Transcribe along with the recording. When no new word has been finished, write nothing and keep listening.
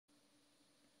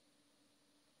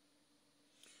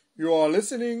You are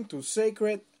listening to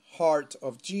Sacred Heart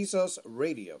of Jesus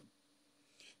Radio,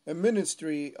 a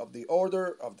ministry of the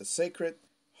Order of the Sacred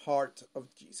Heart of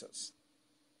Jesus.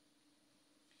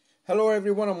 Hello,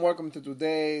 everyone, and welcome to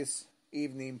today's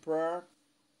evening prayer.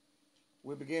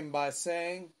 We begin by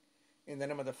saying, in the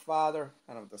name of the Father,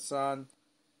 and of the Son,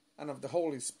 and of the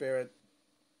Holy Spirit.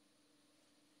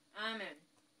 Amen.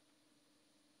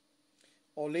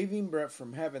 O living bread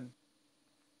from heaven,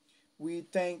 we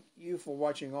thank you for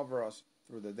watching over us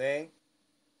through the day.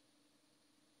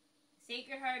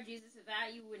 Sacred Heart of Jesus,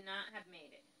 without you would not have made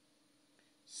it.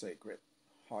 Sacred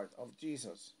Heart of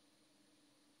Jesus,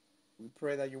 we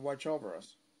pray that you watch over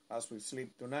us as we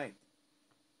sleep tonight.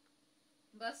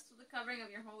 Blessed with the covering of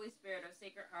your Holy Spirit, O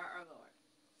Sacred Heart, our Lord.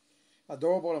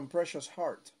 Adorable and precious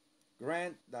heart,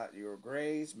 grant that your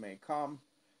grace may come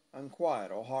and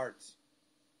quiet our hearts.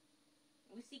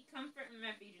 We seek comfort and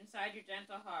refuge inside your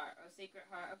gentle heart, O Sacred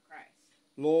Heart of Christ.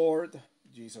 Lord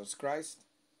Jesus Christ,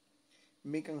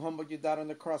 meek and humble you died on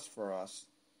the cross for us.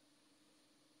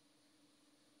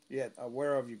 Yet,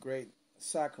 aware of your great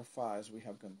sacrifice, we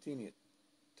have continued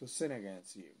to sin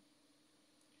against you.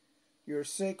 Your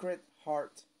Sacred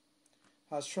Heart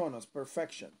has shown us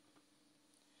perfection.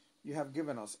 You have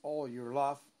given us all your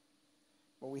love,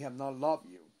 but we have not loved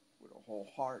you with a whole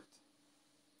heart.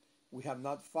 We have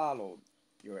not followed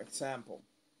your example.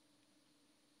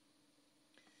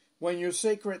 When your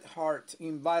Sacred Heart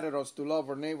invited us to love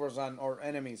our neighbors and our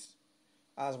enemies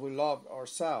as we loved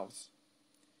ourselves,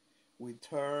 we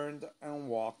turned and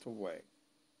walked away.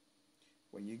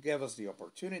 When you gave us the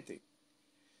opportunity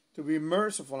to be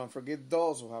merciful and forgive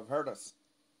those who have hurt us,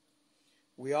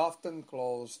 we often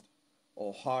closed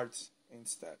our hearts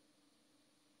instead.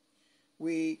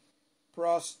 We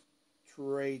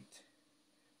prostrate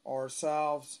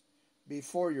ourselves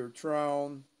before your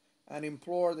throne and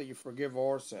implore that you forgive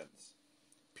our sins.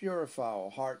 Purify our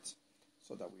hearts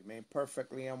so that we may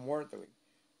perfectly and worthily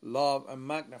love and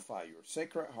magnify your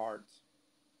Sacred Heart.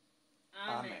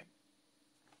 Amen.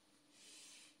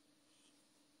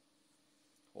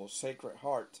 O Sacred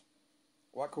Heart,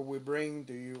 what could we bring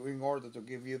to you in order to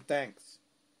give you thanks?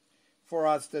 For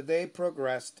as the day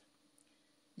progressed,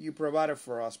 you provided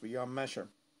for us beyond measure.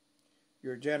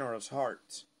 Your generous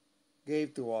heart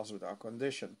gave to us without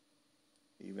condition,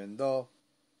 even though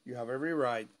you have every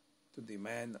right to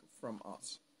demand from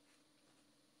us.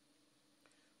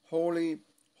 Holy,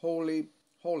 holy,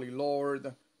 holy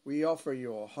Lord, we offer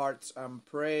you our hearts and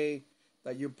pray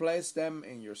that you place them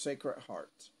in your Sacred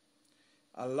Heart.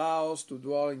 Allow us to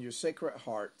dwell in your Sacred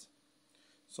Heart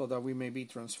so that we may be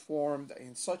transformed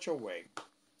in such a way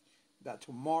that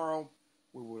tomorrow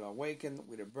we will awaken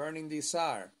with a burning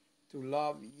desire to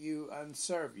love you and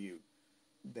serve you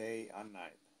day and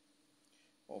night.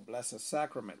 O Blessed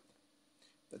Sacrament,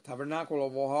 the tabernacle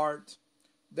of our heart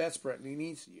desperately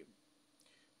needs you.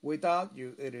 Without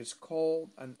you it is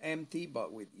cold and empty,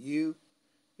 but with you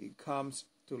it comes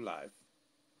to life.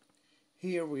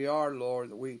 Here we are,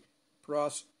 Lord, we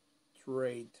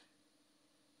prostrate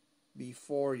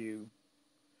before you,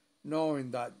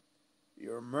 knowing that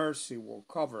your mercy will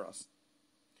cover us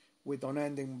with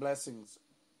unending blessings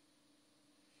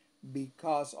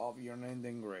because of your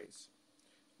unending grace.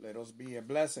 Let us be a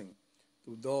blessing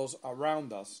to those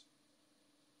around us.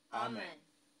 Amen.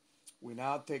 We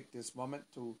now take this moment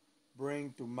to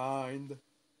bring to mind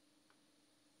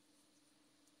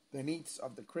the needs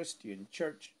of the Christian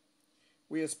church.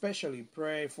 We especially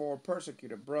pray for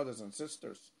persecuted brothers and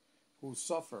sisters who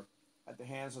suffer at the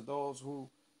hands of those who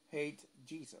hate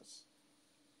Jesus.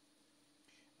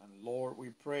 And Lord, we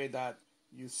pray that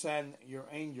you send your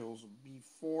angels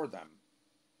before them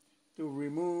to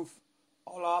remove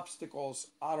all obstacles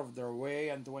out of their way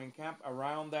and to encamp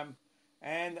around them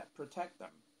and protect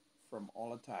them from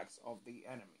all attacks of the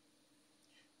enemy.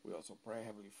 We also pray,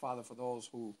 Heavenly Father, for those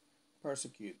who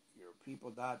persecute your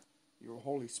people, that your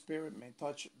Holy Spirit may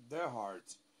touch their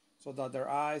hearts so that their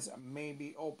eyes may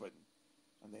be opened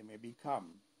and they may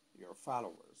become your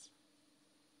followers.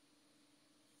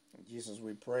 And Jesus,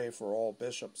 we pray for all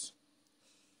bishops.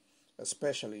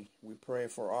 Especially, we pray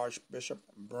for Archbishop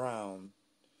Brown.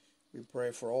 We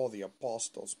pray for all the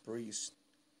apostles, priests,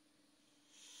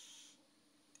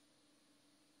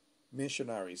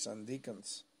 missionaries, and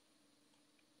deacons.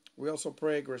 We also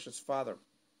pray, gracious Father,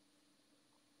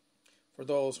 for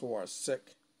those who are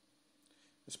sick,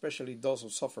 especially those who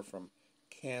suffer from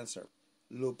cancer,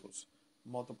 lupus,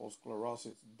 multiple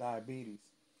sclerosis, diabetes,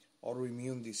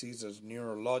 autoimmune diseases,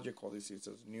 neurological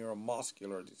diseases,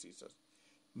 neuromuscular diseases,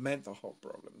 mental health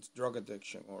problems, drug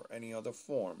addiction, or any other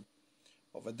form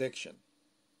of addiction.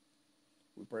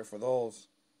 We pray for those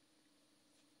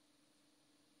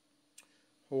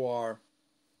who are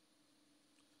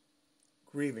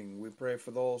grieving. We pray for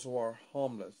those who are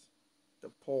homeless, the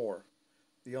poor,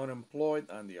 the unemployed,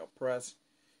 and the oppressed.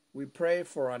 We pray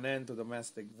for an end to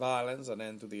domestic violence, an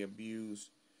end to the abuse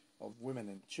of women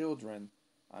and children,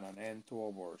 and an end to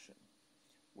abortion.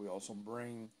 We also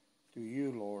bring to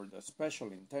you, Lord, the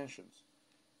special intentions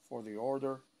for the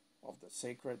order of the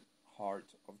Sacred Heart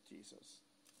of Jesus.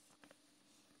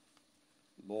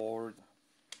 Lord,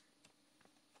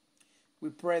 we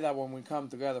pray that when we come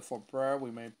together for prayer, we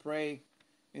may pray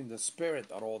in the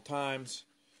Spirit at all times,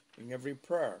 in every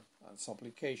prayer and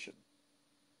supplication.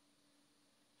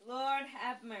 Lord,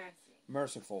 have mercy.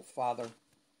 Merciful Father,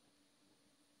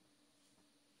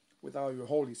 without your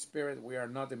Holy Spirit, we are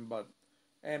nothing but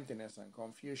emptiness and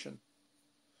confusion.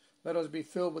 Let us be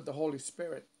filled with the Holy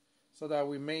Spirit so that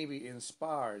we may be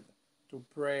inspired to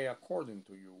pray according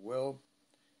to your will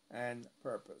and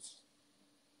purpose.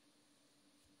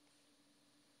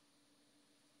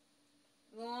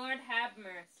 Lord, have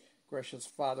mercy. Gracious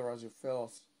Father, as you fill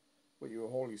us with your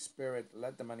Holy Spirit,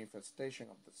 let the manifestation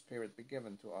of the Spirit be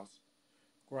given to us.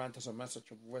 Grant us a message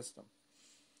of wisdom.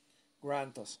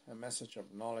 Grant us a message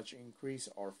of knowledge. Increase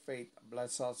our faith.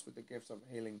 Bless us with the gifts of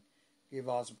healing. Give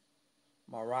us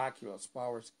miraculous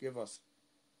powers. Give us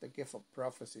the gift of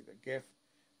prophecy, the gift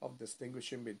of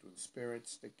distinguishing between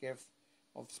spirits, the gift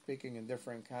of speaking in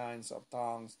different kinds of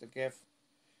tongues, the gift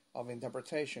of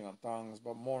interpretation of tongues,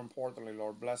 but more importantly,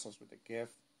 Lord, bless us with the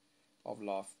gift of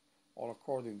love, all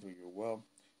according to your will,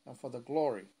 and for the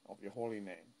glory of your holy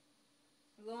name.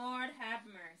 Lord, have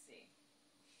mercy.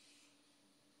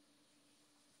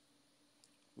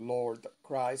 Lord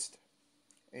Christ,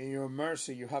 in your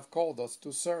mercy you have called us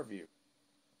to serve you.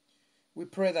 We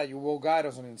pray that you will guide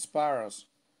us and inspire us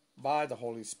by the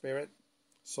Holy Spirit,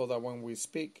 so that when we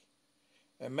speak,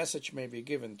 a message may be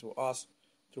given to us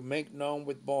to make known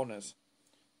with boldness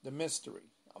the mystery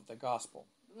of the gospel.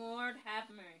 Lord, have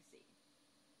mercy.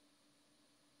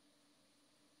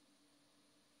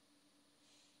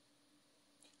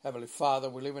 Heavenly Father,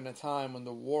 we live in a time when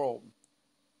the world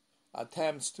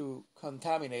attempts to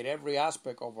contaminate every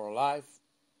aspect of our life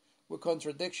with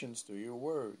contradictions to your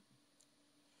word.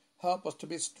 Help us to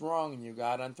be strong in you,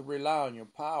 God, and to rely on your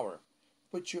power.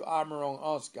 Put your armor on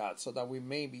us, God, so that we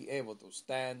may be able to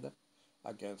stand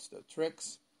against the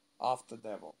tricks of the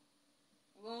devil.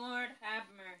 Lord, have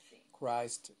mercy.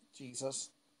 Christ Jesus,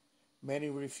 many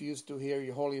refuse to hear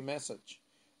your holy message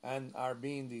and are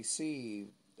being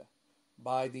deceived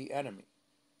by the enemy.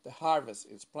 The harvest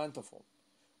is plentiful,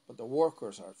 but the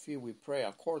workers are few. We pray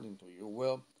according to your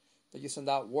will that you send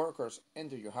out workers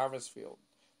into your harvest field,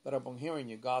 that upon hearing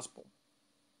your gospel,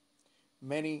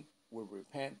 many will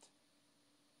repent,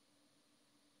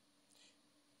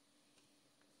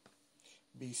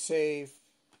 be saved,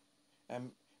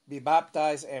 and be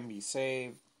baptized and be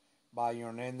saved by your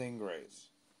unending grace.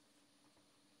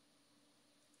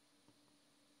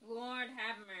 Lord,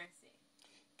 have mercy.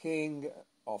 King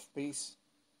of peace,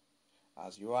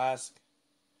 as you ask,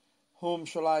 whom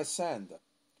shall I send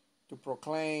to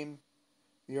proclaim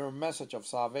your message of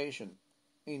salvation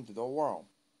into the world?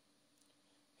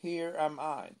 Here am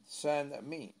I, send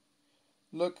me.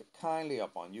 Look kindly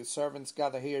upon you servants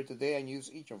gathered here today, and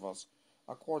use each of us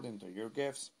according to your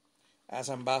gifts as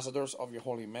ambassadors of your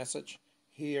holy message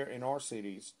here in our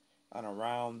cities and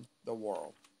around the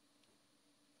world.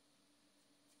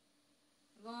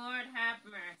 Lord, have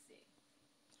mercy.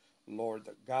 Lord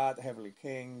God, Heavenly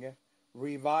King,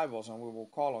 revive us and we will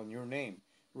call on your name.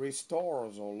 Restore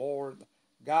us, O Lord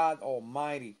God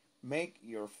Almighty. Make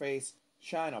your face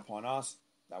shine upon us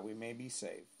that we may be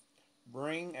saved.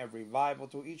 Bring a revival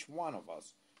to each one of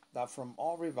us, that from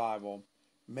all revival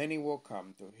many will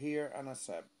come to hear and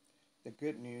accept the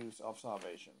good news of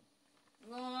salvation.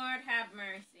 Lord, have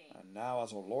mercy. And now,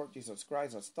 as our Lord Jesus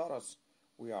Christ has taught us,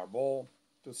 we are bold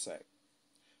to say,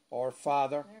 Our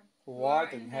Father, who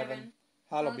art in heaven,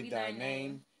 hallowed be thy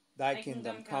name. Thy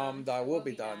kingdom come, thy will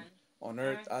be done, on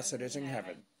earth as it is in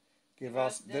heaven. Give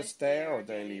us this day our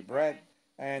daily bread,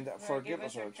 and forgive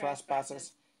us our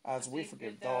trespasses, as we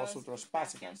forgive those who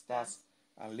trespass against us.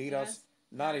 And lead us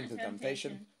not into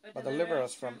temptation, but deliver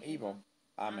us from evil.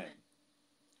 Amen.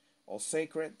 O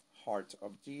Sacred Heart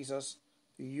of Jesus,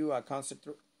 to you I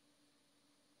consecrate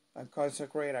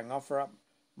and offer up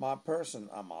my person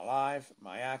and my life,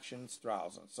 my actions,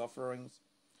 trials, and sufferings,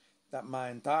 that my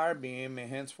entire being may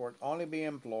henceforth only be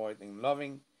employed in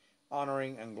loving,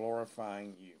 honoring, and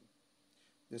glorifying you.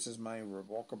 This is my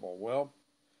irrevocable will,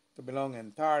 to belong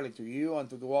entirely to you and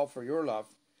to do all for your love,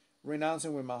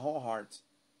 renouncing with my whole heart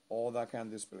all that can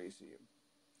displease you.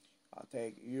 I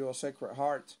take you, O Sacred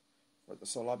Heart, for the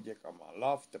sole object of my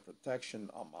love, the protection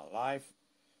of my life,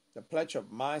 the pledge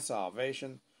of my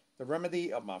salvation, the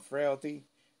remedy of my frailty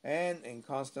and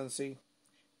inconstancy,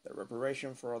 the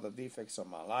reparation for all the defects of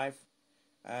my life,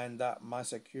 and my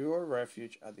secure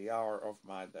refuge at the hour of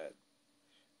my death.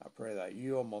 I pray that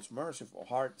you, O most merciful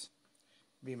heart,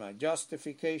 be my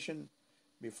justification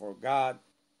before God,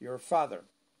 your Father,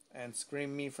 and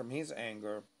screen me from his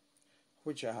anger,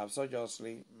 which I have so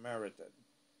justly merited.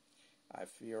 I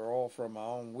fear all from my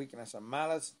own weakness and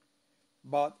malice,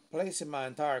 but placing my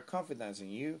entire confidence in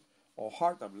you, O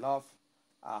heart of love,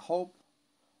 I hope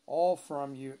all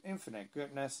from your infinite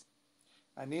goodness.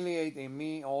 Annihilate in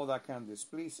me all that can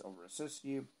displease or resist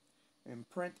you.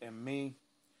 Imprint in me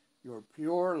your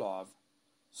pure love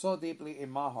so deeply in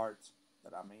my heart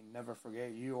that I may never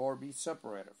forget you or be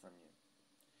separated from you.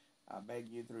 I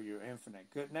beg you through your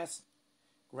infinite goodness,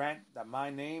 grant that my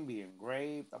name be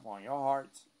engraved upon your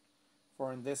hearts,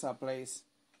 for in this I place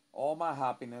all my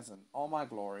happiness and all my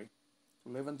glory, to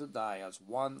live and to die as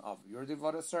one of your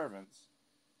devoted servants.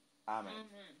 Amen.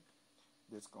 Amen.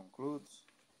 This concludes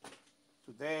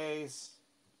today's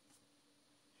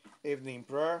evening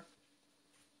prayer.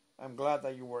 I'm glad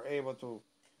that you were able to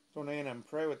tune in and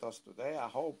pray with us today. I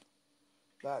hope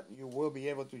that you will be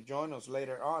able to join us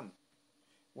later on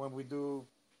when we do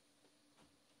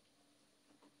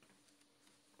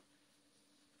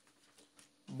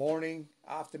morning,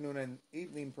 afternoon, and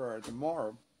evening prayer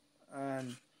tomorrow,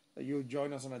 and that you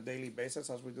join us on a daily basis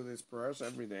as we do these prayers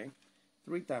every day,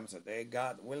 3 times a day,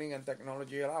 God willing and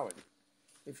technology allowing.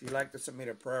 If you'd like to submit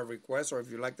a prayer request, or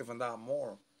if you'd like to find out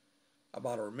more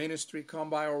about our ministry, come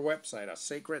by our website at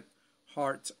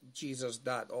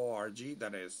sacredheartjesus.org.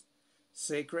 That is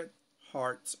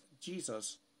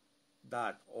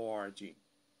sacredheartjesus.org.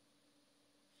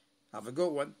 Have a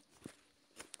good one.